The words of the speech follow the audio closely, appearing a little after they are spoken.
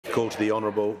Call to the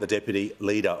Honourable the Deputy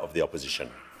Leader of the Opposition.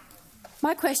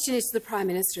 My question is to the Prime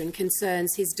Minister and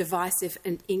concerns his divisive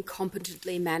and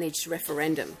incompetently managed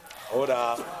referendum.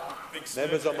 Order.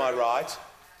 Members on my right.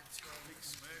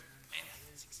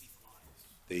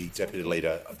 The Deputy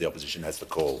Leader of the Opposition has the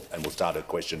call and will start her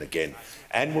question again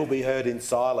and will be heard in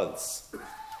silence.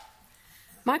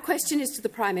 My question is to the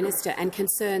Prime Minister and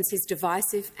concerns his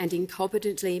divisive and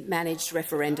incompetently managed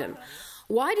referendum.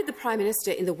 Why did the Prime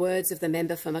Minister, in the words of the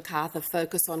member for Macarthur,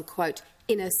 focus on, quote,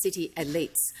 inner-city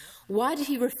elites? Why did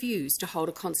he refuse to hold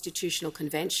a constitutional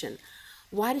convention?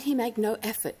 Why did he make no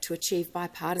effort to achieve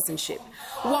bipartisanship?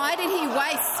 Why did he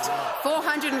waste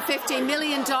 $450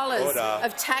 million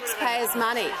of taxpayers'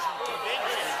 money?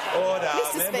 Order.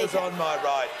 Mr. Members Speaker. on my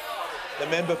right. The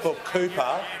member for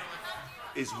Cooper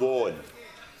is warned.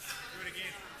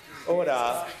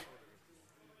 Order.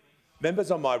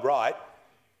 Members on my right.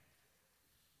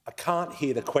 I can't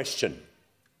hear the question.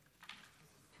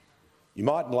 You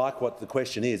mightn't like what the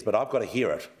question is, but I've got to hear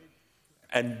it.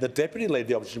 And the Deputy Leader of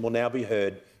the Opposition will now be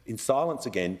heard in silence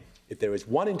again. If there is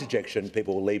one interjection,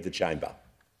 people will leave the chamber.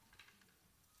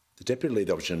 The Deputy Leader of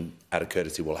the Opposition, out of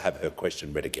courtesy, will have her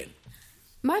question read again.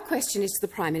 My question is to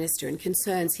the Prime Minister and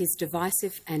concerns his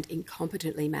divisive and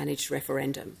incompetently managed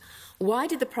referendum. Why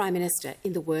did the Prime Minister,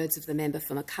 in the words of the member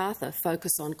for Macarthur,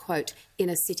 focus on, quote,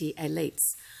 inner-city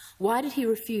elites? Why did he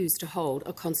refuse to hold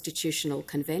a constitutional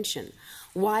convention?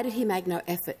 Why did he make no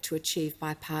effort to achieve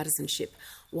bipartisanship?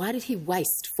 Why did he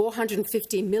waste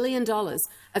 $450 million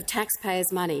of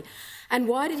taxpayers' money? And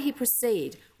why did he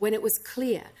proceed when it was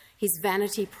clear his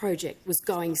vanity project was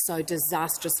going so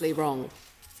disastrously wrong?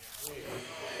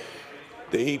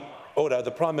 The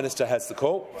Prime Minister has the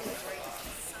call.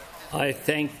 I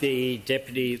thank the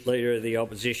Deputy Leader of the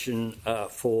Opposition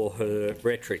for her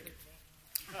rhetoric.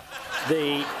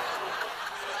 The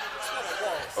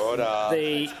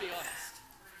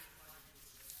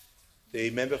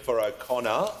member for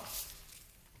O'Connor.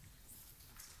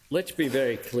 Let's be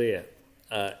very clear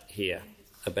here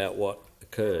about what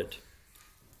occurred.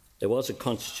 There was a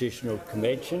constitutional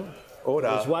convention. Order.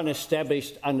 There was one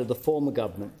established under the former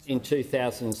government in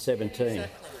 2017.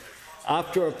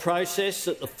 After a process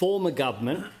that the former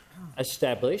government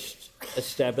established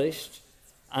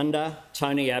under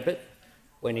Tony Abbott,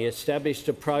 when he established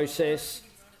a process,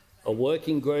 a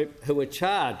working group who were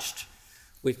charged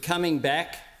with coming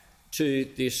back to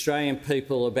the Australian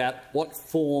people about what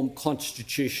form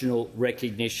constitutional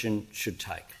recognition should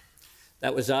take.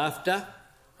 That was after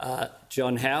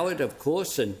John Howard, of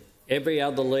course, and every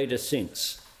other leader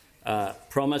since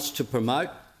promised to promote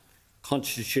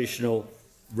constitutional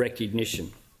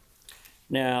recognition.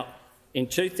 Now, in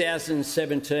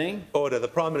 2017— Order. The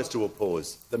Prime Minister will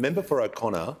pause. The member for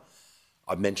O'Connor,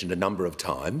 I've mentioned a number of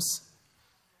times.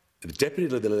 The Deputy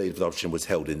Leader of the Opposition was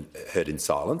heard in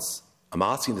silence. I'm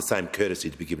asking the same courtesy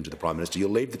to be given to the Prime Minister.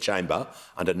 You'll leave the chamber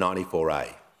under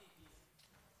 94A.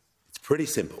 It's pretty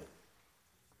simple.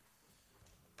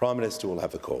 Prime Minister will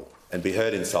have the call and be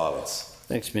heard in silence.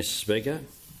 Thanks, Mr Speaker.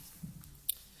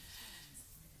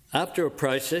 After a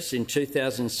process in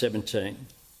 2017,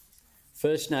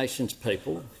 First Nations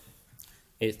people,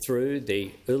 through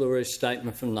the Uluru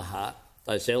Statement from the Heart,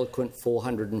 those eloquent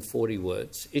 440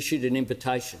 words, issued an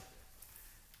invitation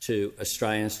to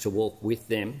Australians to walk with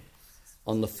them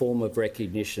on the form of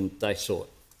recognition they sought,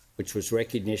 which was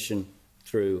recognition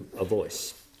through a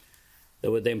voice.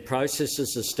 There were then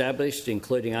processes established,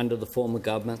 including under the former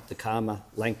government, the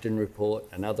Karma-Langton report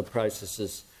and other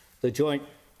processes, the joint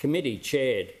committee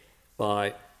chaired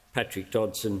by Patrick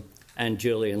Dodson and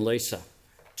Julian Leeser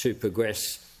to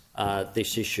progress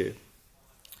this issue.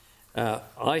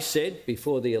 I said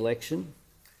before the election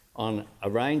on a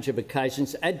range of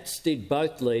occasions, as did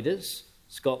both leaders,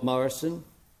 Scott Morrison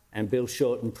and Bill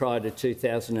Shorten prior to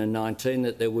 2019,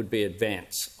 that there would be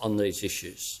advance on these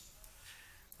issues.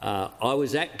 I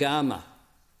was at Garma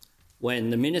when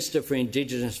the Minister for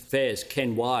Indigenous Affairs,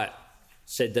 Ken Wyatt,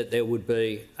 said that there would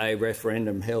be a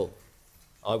referendum held.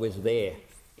 I was there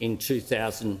in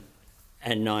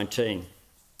 2019.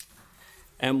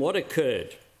 And what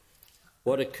occurred?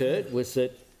 What occurred was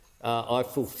that I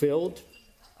fulfilled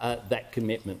that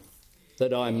commitment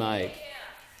that I made.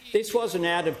 This wasn't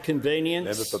out of convenience.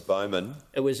 Member for Bowman.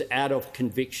 It was out of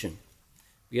conviction,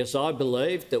 because I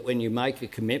believe that when you make a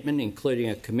commitment, including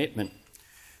a commitment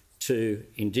to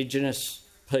Indigenous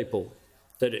people,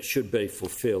 that it should be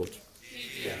fulfilled.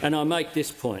 Yeah. And I make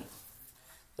this point,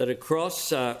 that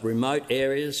across remote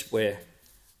areas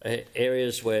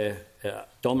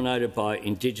dominated by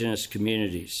Indigenous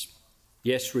communities,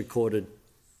 yes, recorded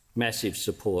massive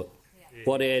support. Yeah.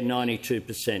 Wat Air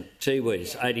 92%,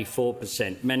 Tiwis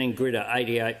 84%, Maningrida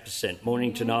 88%,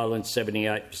 Mornington Island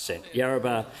 78%,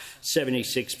 Yarrabah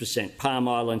 76%, Palm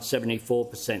Island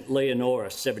 74%, Leonora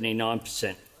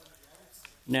 79%.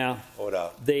 Now, Order.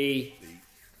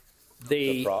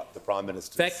 the Prime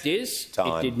Minister's fact is,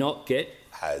 time it did not get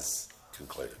has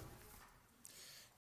concluded.